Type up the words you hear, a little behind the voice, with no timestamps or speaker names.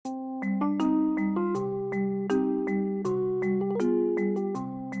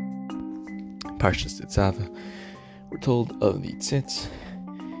Parshas Tetzaveh, we're told of the tzitz,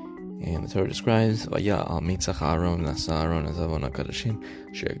 and the Torah describes Vaya al mitzach Aaron nasa Aaron azavon hakadashim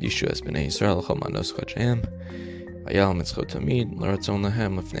asher yakdishu es bnei Yisrael l'chol manos chadsheihem Vaya al mitzchot tamid l'ratzon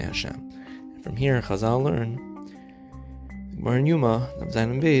lahem lifnei Hashem. And from here, Chazal learn Gemara in Yuma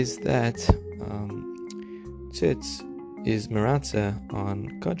Zayin Beis that tzitz is meratza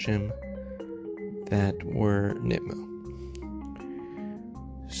on kachim that were nitmu.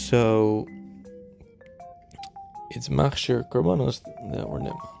 So it's machshir korbanos that were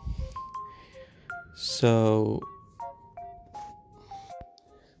nitmu. So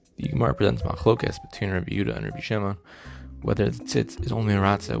the Gemara presents machlokas between Rabbi Yehuda and Rabbi Shimon whether the tzitz is only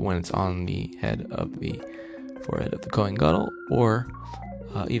meratza when it's on the head of the forehead of the Kohen Gadol, or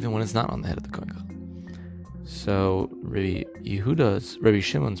even when it's not on the head of the Kohen Gadol. So Rabbi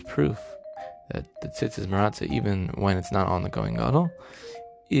Shimon's proof that the tzitz is meratza even when it's not on the Kohen Gadol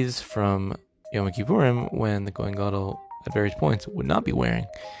is from Yom Kippurim, when the Kohen Gadol at various points would not be wearing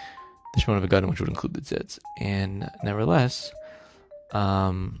the Shemona Begadim, which would include the tzitz. And nevertheless,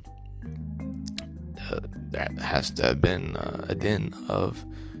 there has to have been a din of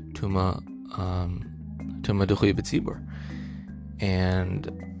tuma dechuyah bitzibur. And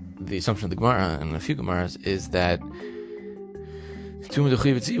the assumption of the Gemara and a few Gemaras is that tuma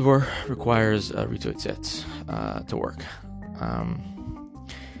dechuyah bitzibur requires Ritzui Tzitz to work.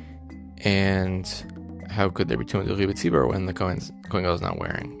 And how could there be tuma dechuyah bitzibur when the Kohen Gadol is not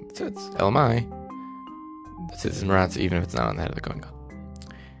wearing the tzitz? Elamai, the tzitz is meratza even if it's not on the head of the Kohen Gadol.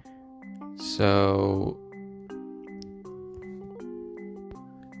 So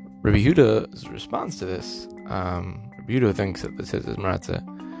Rabbi Yehuda's response to this, Rabbi Yehuda thinks that the tzitz is meratza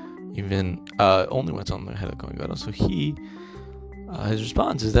even only when it's on the head of the Kohen Gadol. So his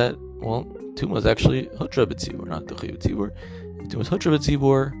response is that, well, tuma is actually hutra bitzibur, not dechuyah bitzibur. If tuma is hutra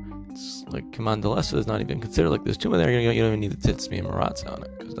bitzibur, it's like command delesa is not even considered like there's tuma there. You don't even need the tzitz to be a meratza on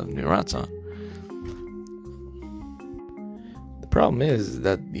it because nothing to be meratza on. The problem is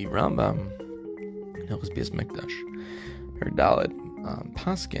that the Rambam, Hilchos Bias Mikdash, Daled,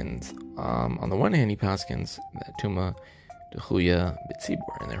 paskins. On the one hand, he paskins that tuma dechuyah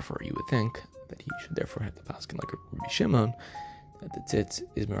bitzibur, and therefore you would think that he should therefore have to paskin like Rabbi Shimon that the tzitz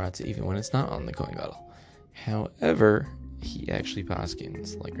is meratza even when it's not on the Kohen Gadol. However, he actually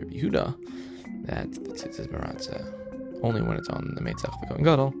paskins like Rabbi Yehuda that the tzitz is meratza only when it's on the meitzach of the Kohen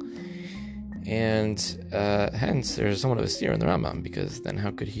Gadol, and hence there's somewhat of a stira in the Rambam, because then how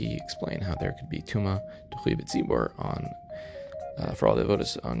could he explain how there could be tuma dechuyah bitzibur on for all the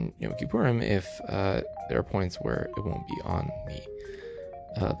avodas on Yom Kippurim if there are points where it won't be on the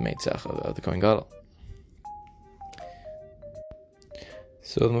meitzach of the Kohen Gadol.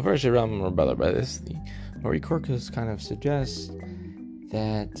 So the Mefarshei Rambam are bothered by this. The Mori Korkus kind of suggests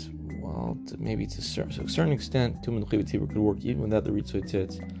that, well, maybe to a certain extent, tuma dechuyah bitzibur could work even without the Ritzui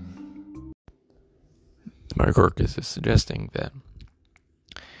Tzitz. The Mori Korkus is suggesting that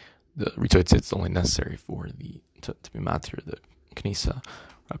the Ritzui Tzitz is only necessary for to be matir the Knisa,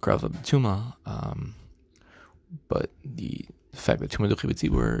 Rakrav of the Tuma, but the fact that tuma dechuyah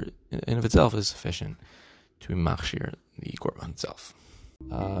bitzibur in of itself is sufficient to be machshir the korban itself.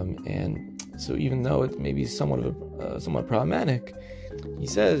 And so, even though it may be somewhat problematic, he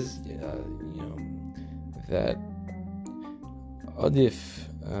says, that Adif,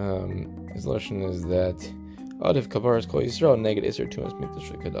 his lesson is that Adif kabaras kol Yisrael neged iser tumas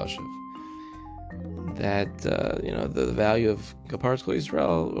mikdash v'kadashiv. That the value of kaparas kol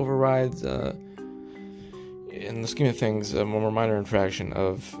Yisrael overrides, in the scheme of things, a more minor infraction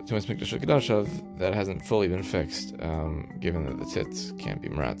of tumas mikdash v'kadashiv that hasn't fully been fixed, given that the tzitz can't be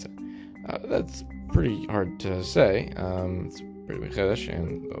meratza. That's pretty hard to say. It's pretty mechedesh,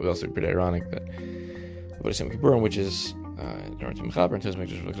 and also pretty ironic that avodas Yom Kippurim, which is during Mechaber and tumas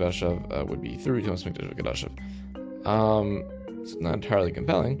mikdash v'kadashiv, would be through tumas mikdash v'kadashiv. It's not entirely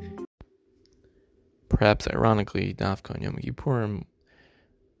compelling. Perhaps ironically, dafka and Yom Kippurim,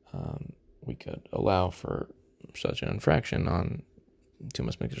 we could allow for such an infraction on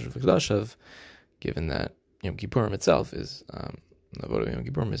tumas mikdash v'kadashiv, given that Yom Kippurim itself is the vote of Yom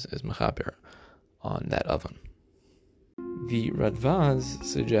Kippurim is mechaber on that oven. The Radvaz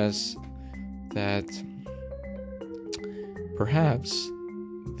suggests that perhaps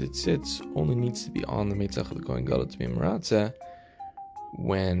the tzitz only needs to be on the meitzach of the Kohen Gadol to be meratza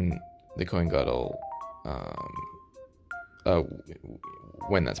when the Kohen Gadol,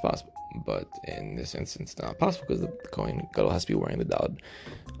 when that's possible. But in this instance, it's not possible because the Kohen Gadol has to be wearing the daled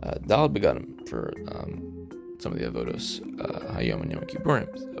begadim for some of the avodos hayom and Yom Kippurim.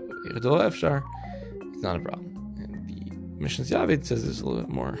 So it's not a problem. And the Mishnah Yavid says this a little bit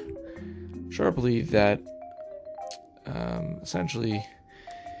more Shar believe that essentially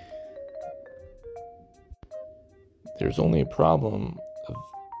there's only a problem of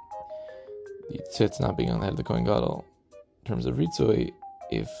the tzitz not being on the head of the Kohen Gadol in terms of Ritzui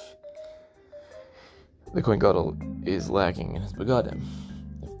if the Kohen Gadol is lacking in his begadim.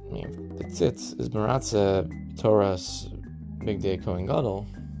 I mean, the tzitz is Maratza Torah's Big Day Kohen Gadol.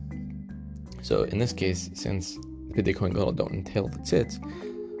 So in this case, since Big Day Kohen Gadol don't entail the tzitz,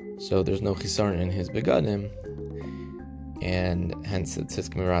 so there's no chisaron in his begadim, and hence the tzitz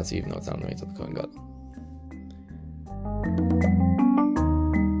can be Maratza even though it's not related to the Kohen Gadol.